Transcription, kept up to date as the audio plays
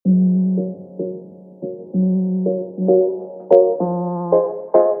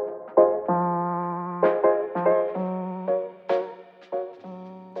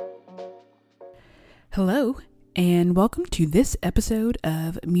to this episode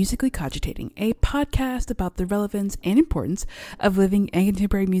of Musically Cogitating, a podcast about the relevance and importance of living and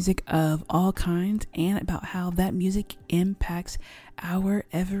contemporary music of all kinds and about how that music impacts our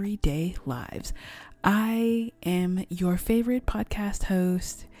everyday lives. I am your favorite podcast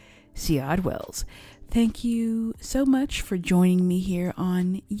host, Siad Wells. Thank you so much for joining me here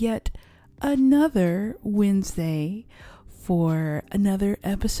on yet another Wednesday for another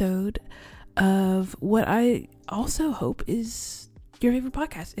episode of what I also hope is your favorite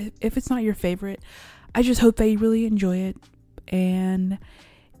podcast. If it's not your favorite, I just hope that you really enjoy it. And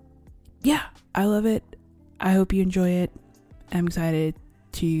yeah, I love it. I hope you enjoy it. I'm excited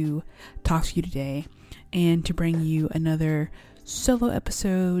to talk to you today and to bring you another solo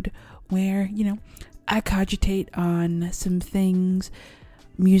episode where, I cogitate on some things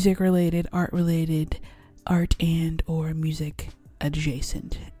music related, art and or music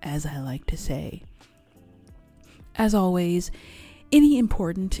adjacent, as I like to say. As always, any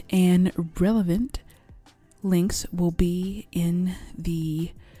important and relevant links will be in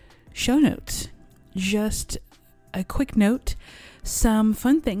the show notes. Just a quick note, some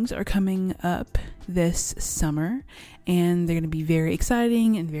fun things are coming up this summer, and they're going to be very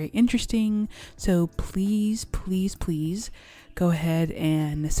exciting and very interesting. So please go ahead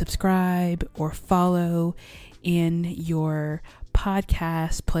and subscribe or follow in your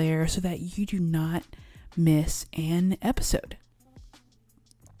podcast player so that you do not miss an episode.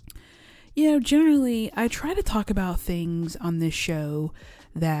 Generally, I try to talk about things on this show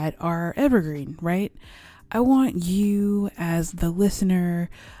that are evergreen, right? I want you, as the listener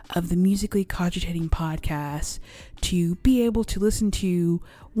of the Musically Cogitating podcast, to be able to listen to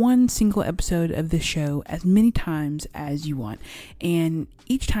one single episode of this show as many times as you want. And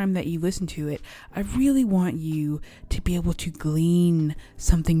each time that you listen to it, I really want you to be able to glean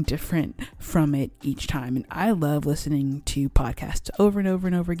something different from it each time. And I love listening to podcasts over and over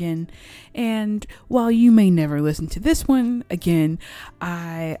and over again. And while you may never listen to this one again,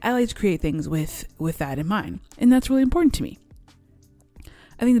 I like to create things with that in mind. And that's really important to me.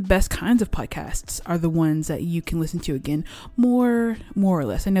 I think the best kinds of podcasts are the ones that you can listen to again, more or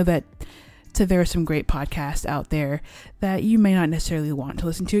less. I know that there are some great podcasts out there that you may not necessarily want to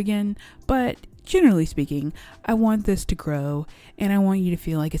listen to again, but generally speaking, I want this to grow, and I want you to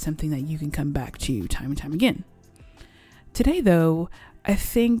feel like it's something that you can come back to time and time again. Today, though, I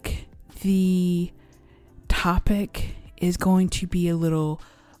think the topic is going to be a little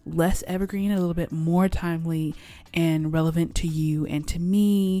less evergreen, a little bit more timely and relevant to you and to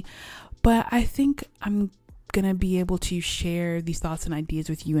me. But I think I'm going to be able to share these thoughts and ideas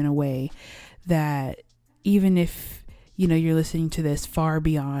with you in a way that even if, you're listening to this far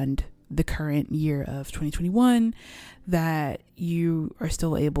beyond the current year of 2021, that you are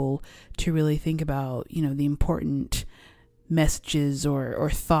still able to really think about, the important messages or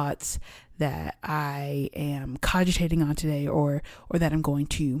thoughts that I am cogitating on today or that I'm going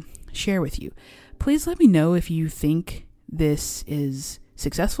to share with you. Please let me know if you think this is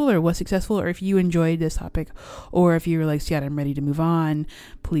successful or was successful, or if you enjoyed this topic, or if you're like, yeah, I'm ready to move on.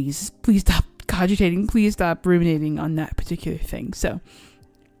 Please stop cogitating. Please stop ruminating on that particular thing. So,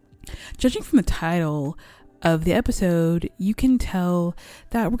 judging from the title of the episode, you can tell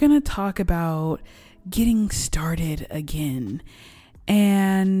that we're going to talk about getting started again.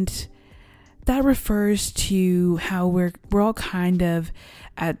 And that refers to how we're all kind of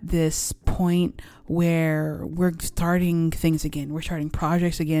at this point where we're starting things again. We're starting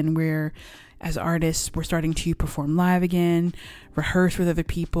projects again. As artists, we're starting to perform live again, rehearse with other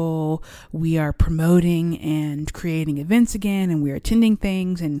people. We are promoting and creating events again, and we're attending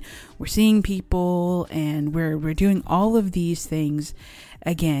things, and we're seeing people, and we're doing all of these things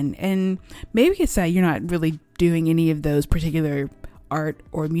again. And maybe it's that you're not really doing any of those particular art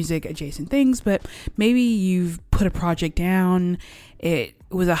or music adjacent things, but maybe you've put a project down, it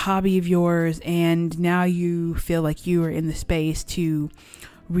was a hobby of yours, and now you feel like you are in the space to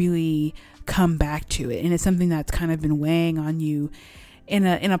really come back to it. And it's something that's kind of been weighing on you in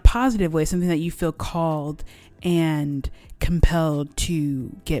a positive way, something that you feel called and compelled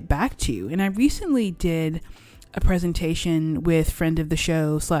to get back to. And I recently did a presentation with friend of the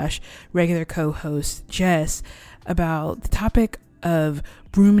show / regular co-host Jess about the topic of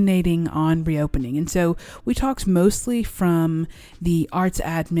ruminating on reopening. And so we talked mostly from the arts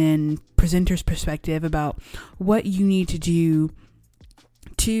admin presenter's perspective about what you need to do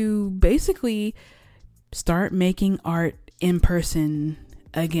to basically start making art in person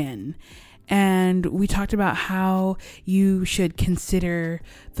again. And we talked about how you should consider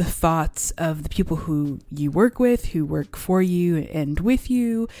the thoughts of the people who you work with, who work for you and with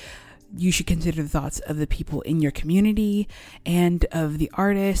you, you should consider the thoughts of the people in your community and of the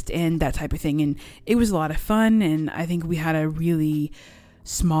artist and that type of thing. And it was a lot of fun, and I think we had a really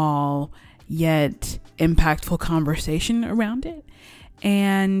small yet impactful conversation around it.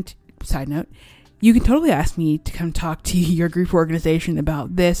 And side note, you can totally ask me to come talk to your group organization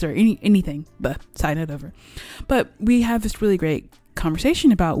about this or anything, but side note over. But we have this really great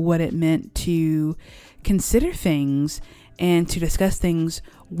conversation about what it meant to consider things and to discuss things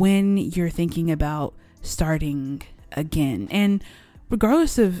when you're thinking about starting again. And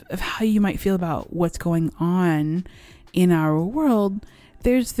regardless of how you might feel about what's going on in our world,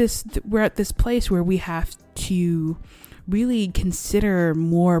 we're at this place where we have to really consider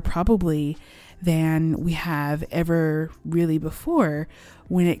more probably than we have ever really before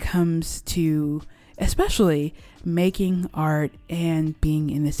when it comes to especially making art and being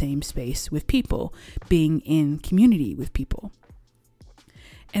in the same space with people, being in community with people.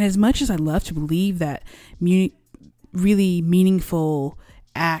 And as much as I love to believe that really meaningful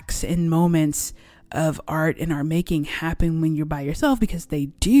acts and moments of art and art making happen when you're by yourself, because they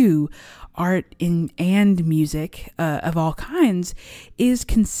do, art and music of all kinds is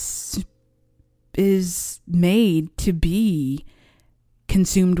made to be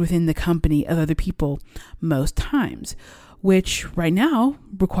consumed within the company of other people most times, which right now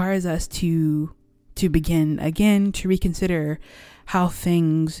requires us to begin again to reconsider how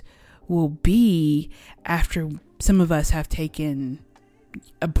things will be after some of us have taken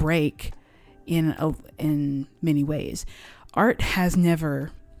a break in many ways. Art has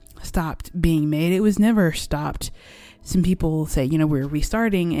never stopped being made. It was never stopped. Some people say, we're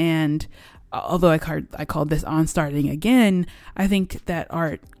restarting, and although I called this on starting again, I think that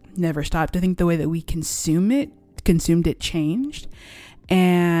art never stopped. I think the way that we consumed it changed.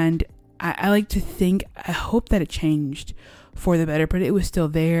 And I like to think, I hope that it changed for the better, but it was still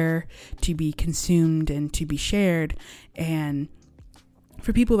there to be consumed and to be shared. And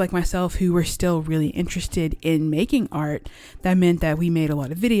for people like myself who were still really interested in making art, that meant that we made a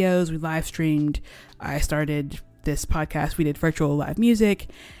lot of videos, we live streamed, I started this podcast, we did virtual live music.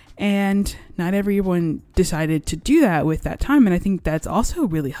 And not everyone decided to do that with that time. And I think that's also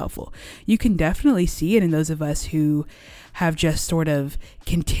really helpful. You can definitely see it in those of us who have just sort of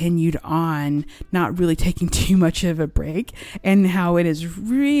continued on, not really taking too much of a break, and how it is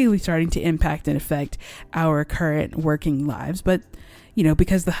really starting to impact and affect our current working lives. But,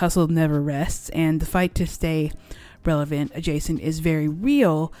 because the hustle never rests and the fight to stay relevant adjacent is very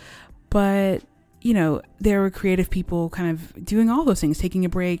real. But there were creative people kind of doing all those things, taking a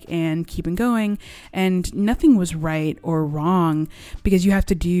break and keeping going, and nothing was right or wrong, because you have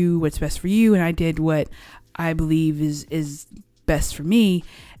to do what's best for you. And I did what I believe is best for me.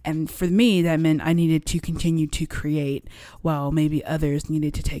 And for me, that meant I needed to continue to create while maybe others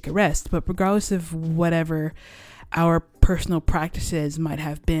needed to take a rest. But regardless of whatever our personal practices might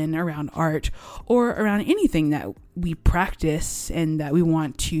have been around art or around anything that we practice and that we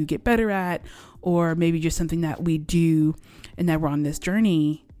want to get better at, or maybe just something that we do and that we're on this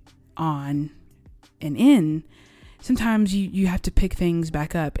journey on and in, sometimes you have to pick things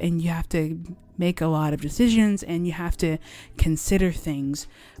back up, and you have to make a lot of decisions, and you have to consider things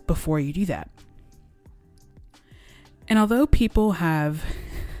before you do that. And although people have,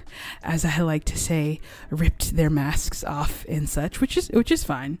 as I like to say, ripped their masks off and such, which is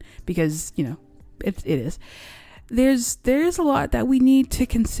fine, because it is. There's a lot that we need to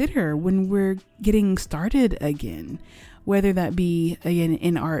consider when we're getting started again, whether that be again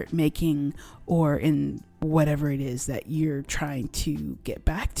in art making or in whatever it is that you're trying to get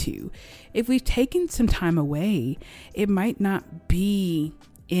back to. If we've taken some time away, it might not be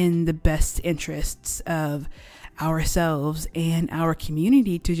in the best interests of ourselves and our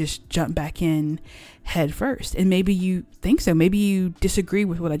community to just jump back in head first. And maybe you think so. Maybe you disagree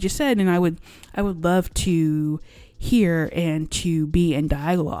with what I just said, and I would love to hear and to be in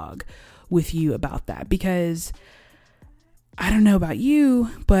dialogue with you about that, because I don't know about you,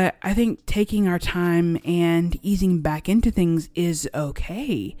 but I think taking our time and easing back into things is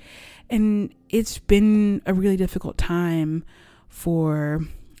okay. And it's been a really difficult time for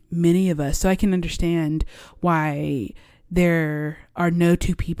many of us, so I can understand why there are no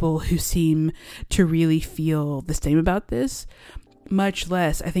two people who seem to really feel the same about this. Much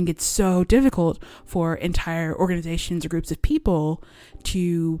less, I think it's so difficult for entire organizations or groups of people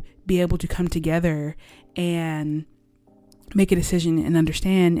to be able to come together and make a decision and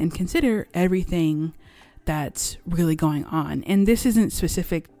understand and consider everything that's really going on. And this isn't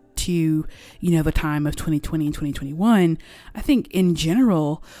specific to, the time of 2020 and 2021, I think in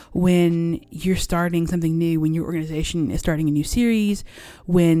general, when you're starting something new, when your organization is starting a new series,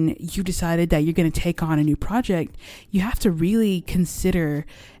 when you decided that you're going to take on a new project, you have to really consider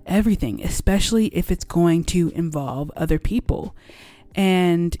everything, especially if it's going to involve other people.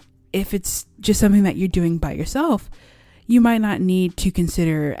 And if it's just something that you're doing by yourself, you might not need to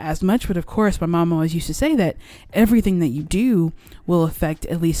consider as much. But of course, my mom always used to say that everything that you do will affect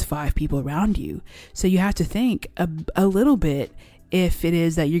at least 5 people around you. So you have to think a little bit if it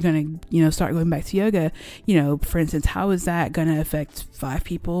is that you're going to, start going back to yoga, for instance, how is that going to affect 5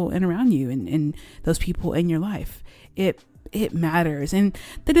 people and around you and those people in your life? It matters. And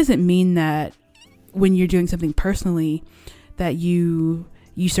that doesn't mean that when you're doing something personally that you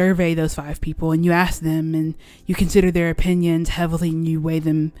survey those 5 people and you ask them and you consider their opinions heavily and you weigh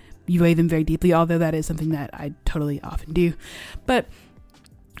them very deeply, although that is something that I totally often do. But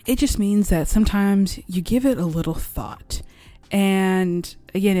it just means that sometimes you give it a little thought. And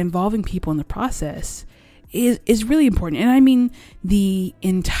again, involving people in the process is really important. And I mean the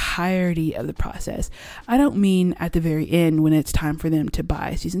entirety of the process. I don't mean at the very end when it's time for them to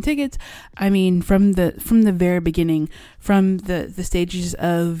buy season tickets. I mean from the very beginning, from the stages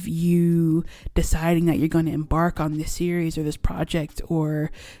of you deciding that you're going to embark on this series or this project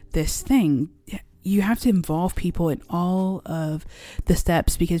or this thing. You have to involve people in all of the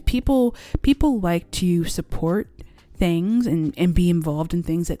steps, because people like to support things and be involved in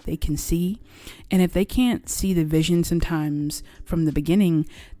things that they can see. And if they can't see the vision sometimes from the beginning,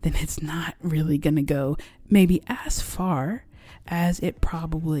 then it's not really going to go maybe as far as it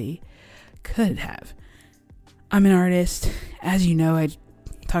probably could have. I'm an artist. As you know, I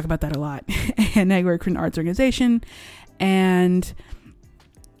talk about that a lot. And I work for an arts organization. And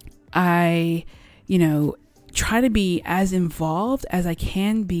I, try to be as involved as I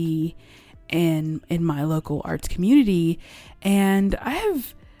can be in my local arts community. And I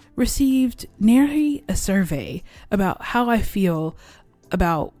have received nearly a survey about how I feel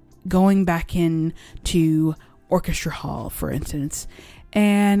about going back in to Orchestra Hall, for instance.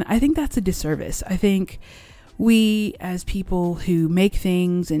 And I think that's a disservice. I think we, as people who make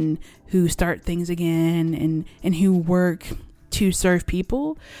things and who start things again and who work to serve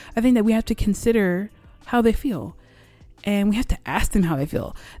people, I think that we have to consider how they feel. And we have to ask them how they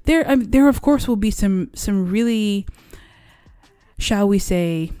feel. There of course will be some really, shall we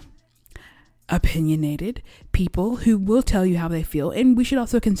say, opinionated people who will tell you how they feel, and we should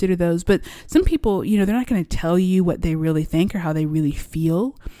also consider those. But some people, they're not going to tell you what they really think or how they really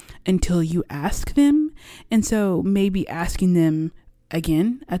feel until you ask them. And so maybe asking them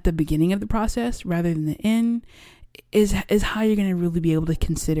again at the beginning of the process rather than the end is how you're going to really be able to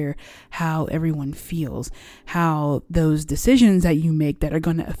consider how everyone feels, how those decisions that you make that are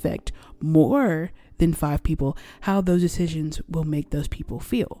going to affect more than 5 people, how those decisions will make those people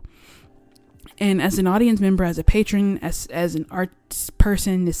feel. And as an audience member, as a patron, as an arts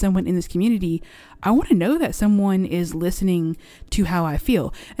person, as someone in this community, I want to know that someone is listening to how I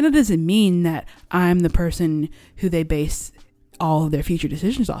feel. And it doesn't mean that I'm the person who they base all of their future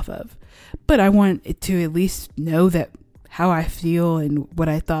decisions off of. But I want it to at least know that how I feel and what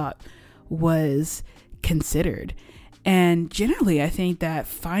I thought was considered. And generally, I think that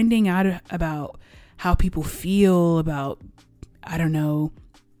finding out about how people feel about, I don't know,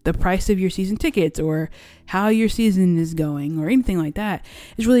 the price of your season tickets or how your season is going or anything like that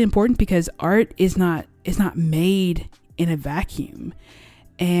is really important, because art is not made in a vacuum.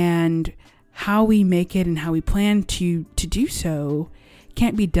 And how we make it and how we plan to do so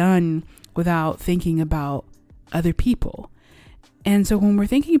can't be done without thinking about other people. And so when we're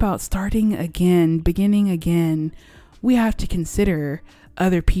thinking about starting again, beginning again, we have to consider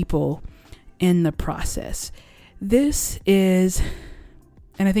other people in the process. This is,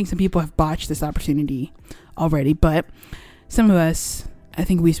 and I think some people have botched this opportunity already, but some of us, I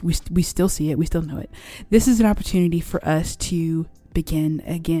think we still see it. We still know it. This is an opportunity for us to begin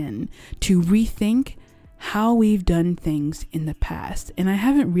again, to rethink how we've done things in the past. And I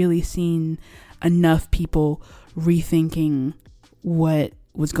haven't really seen enough people rethinking what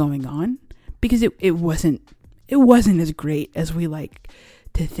was going on, because it wasn't as great as we like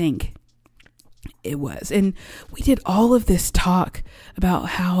to think it was. And we did all of this talk about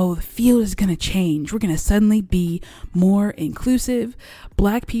how the field is going to change. We're going to suddenly be more inclusive.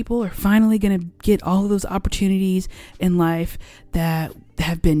 Black people are finally going to get all of those opportunities in life that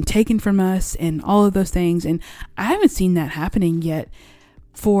have been taken from us and all of those things. And I haven't seen that happening yet.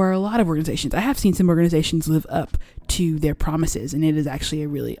 for a lot of organizations. I have seen some organizations live up to their promises, and it is actually a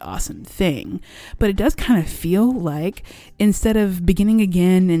really awesome thing. But it does kind of feel like instead of beginning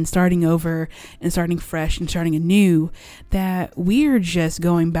again and starting over and starting fresh and starting anew, that we're just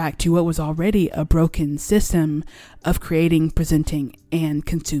going back to what was already a broken system of creating, presenting, and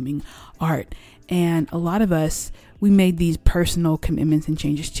consuming art. And a lot of us, we made these personal commitments and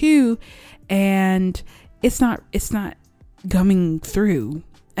changes too, and it's not coming through.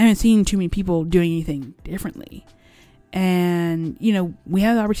 I haven't seen too many people doing anything differently. And, we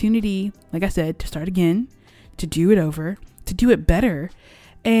have the opportunity, like I said, to start again, to do it over, to do it better.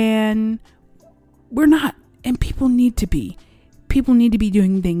 And we're not. And people need to be. People need to be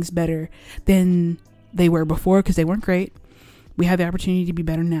doing things better than they were before because they weren't great. We have the opportunity to be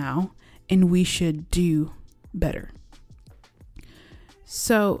better now, and we should do better.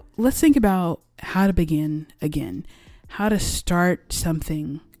 So let's think about how to begin again, how to start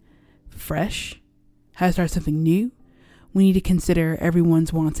something fresh, how to start something new. We need to consider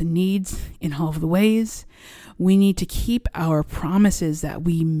everyone's wants and needs in all of the ways. We need to keep our promises that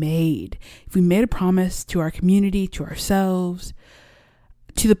we made. If we made a promise to our community, to ourselves,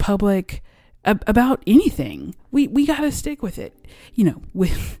 to the public, about anything, we got to stick with it,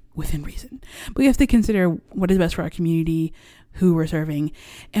 within reason. But we have to consider what is best for our community, who we're serving,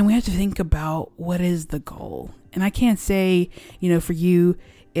 and we have to think about what is the goal. And I can't say, for you,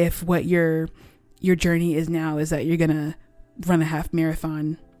 if what your journey is now is that you're going to run a half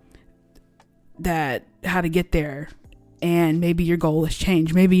marathon, that how to get there, and maybe your goal has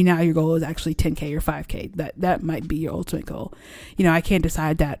changed. Maybe now your goal is actually 10K or 5K. That might be your ultimate goal. I can't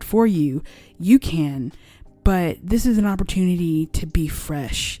decide that for you. You can, but this is an opportunity to be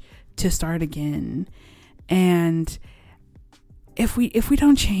fresh, to start again. And if we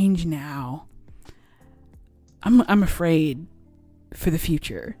don't change now, I'm afraid for the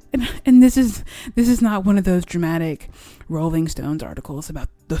future. And this is not one of those dramatic Rolling Stones articles about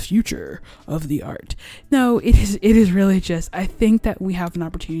the future of the art. No, it is really just, I think that we have an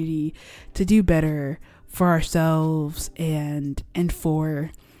opportunity to do better for ourselves and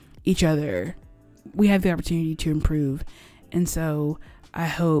for each other. We have the opportunity to improve. And so I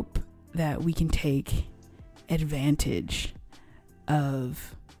hope that we can take advantage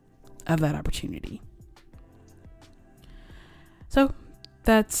of that opportunity. So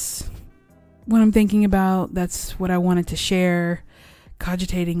that's what I'm thinking about. That's what I wanted to share.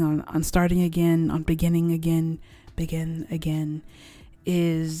 Cogitating on starting again, on beginning again, begin again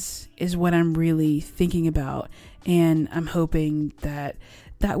is what I'm really thinking about. And I'm hoping that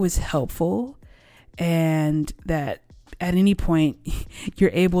was helpful, and that at any point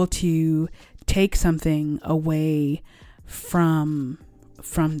you're able to take something away from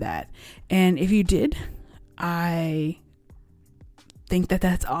that. And if you did, I think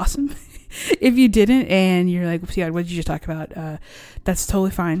that's awesome. If you didn't and you're like, see, what did you just talk about? That's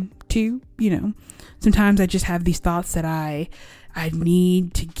totally fine too. Sometimes I just have these thoughts that I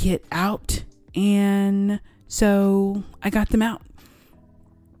need to get out, and so I got them out.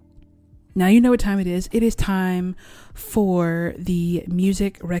 Now you know what time it is. It is time for the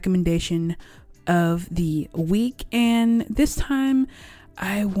music recommendation of the week, and this time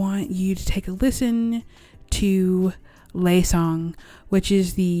I want you to take a listen to Lay Song, which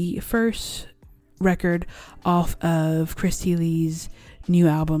is the first record off of Chris Thilly's new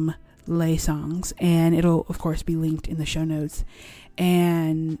album Lay Songs, and it'll of course be linked in the show notes.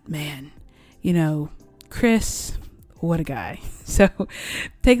 And man, Chris, what a guy. So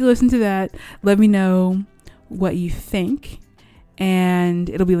take a listen to that. Let me know what you think, and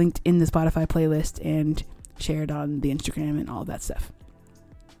it'll be linked in the Spotify playlist and shared on the Instagram and all that stuff.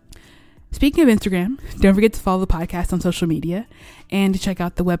 Speaking of Instagram, don't forget to follow the podcast on social media and to check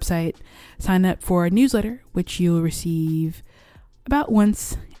out the website. Sign up for a newsletter, which you'll receive about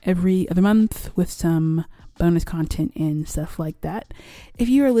once every other month with some bonus content and stuff like that. If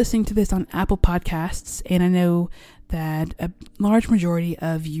you are listening to this on Apple Podcasts, and I know that a large majority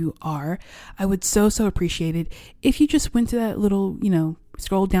of you are, I would so appreciate it if you just went to that little,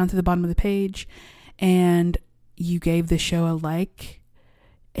 scroll down to the bottom of the page and you gave the show a like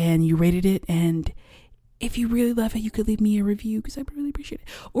and you rated it. And if you really love it, you could leave me a review, because I really appreciate it.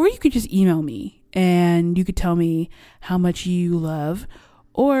 Or you could just email me and you could tell me how much you love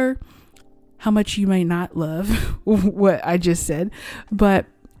or how much you might not love what I just said. But,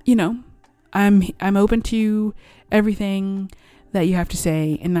 I'm open to everything that you have to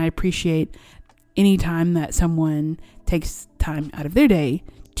say, and I appreciate any time that someone takes time out of their day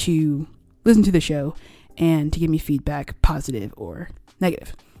to listen to the show and to give me feedback, positive or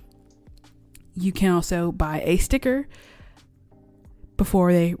negative. You can also buy a sticker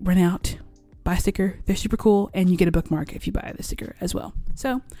before they run out. Buy a sticker. They're super cool, and you get a bookmark if you buy the sticker as well.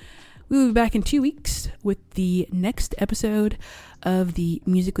 So we will be back in 2 weeks with the next episode of the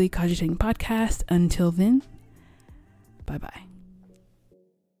Musically Cogitating podcast. Until then, bye-bye.